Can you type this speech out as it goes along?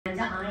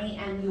I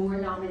am your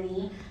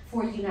nominee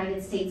for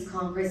United States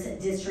Congress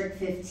District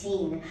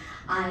 15.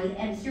 I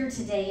am here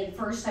today, and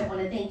first I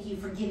want to thank you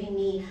for giving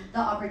me the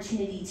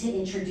opportunity to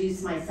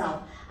introduce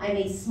myself. I'm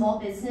a small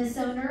business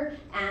owner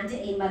and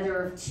a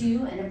mother of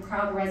two and a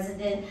proud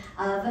resident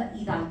of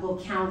Hidalgo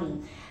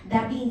County.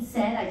 That being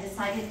said, I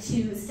decided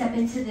to step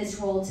into this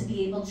role to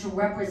be able to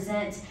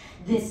represent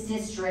this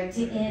district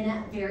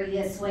in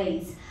various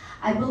ways.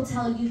 I will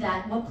tell you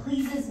that what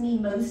pleases me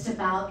most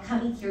about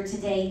coming here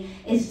today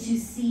is to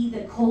see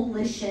the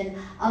coalition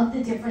of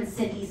the different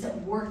cities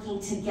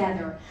working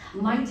together.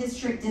 My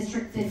district,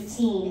 District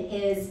 15,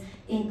 is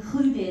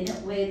included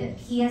with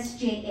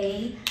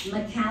PSJA,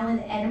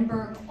 McAllen,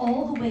 Edinburgh,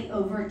 all the way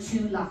over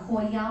to La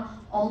Jolla,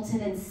 Alton,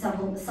 and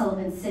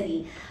Sullivan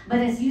City. But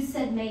as you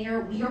said,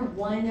 Mayor, we are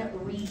one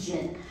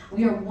region.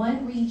 We are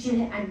one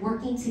region, and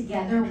working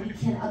together, we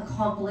can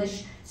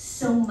accomplish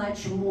so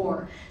much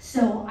more.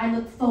 So I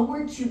look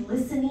forward to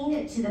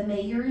listening to the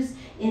mayors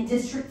in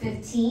District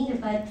 15,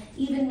 but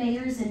even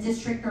mayors in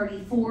District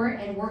 34,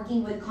 and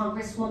working with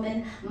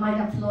Congresswoman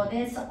Mayra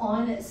Flores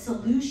on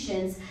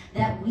solutions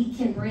that we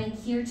can bring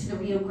here to the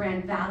Rio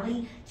Grande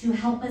Valley to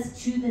help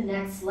us to the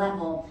next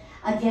level.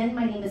 Again,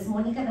 my name is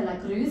Monica De La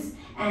Cruz,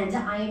 and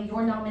I am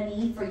your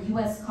nominee for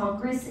U.S.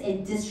 Congress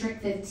in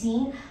District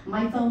 15.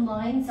 My phone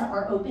lines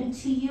are open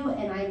to you,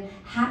 and I'm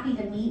happy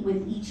to meet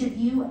with each of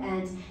you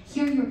and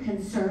hear your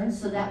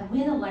concerns so that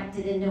when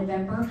elected in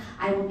November,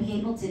 I will be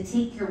able to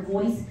take your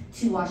voice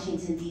to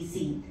Washington,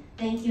 D.C.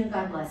 Thank you, and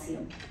God bless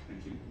you.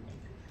 Thank you.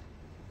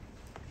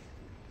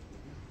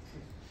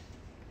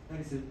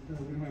 That is it. We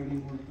don't have any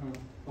more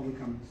public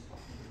comments.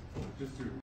 Just to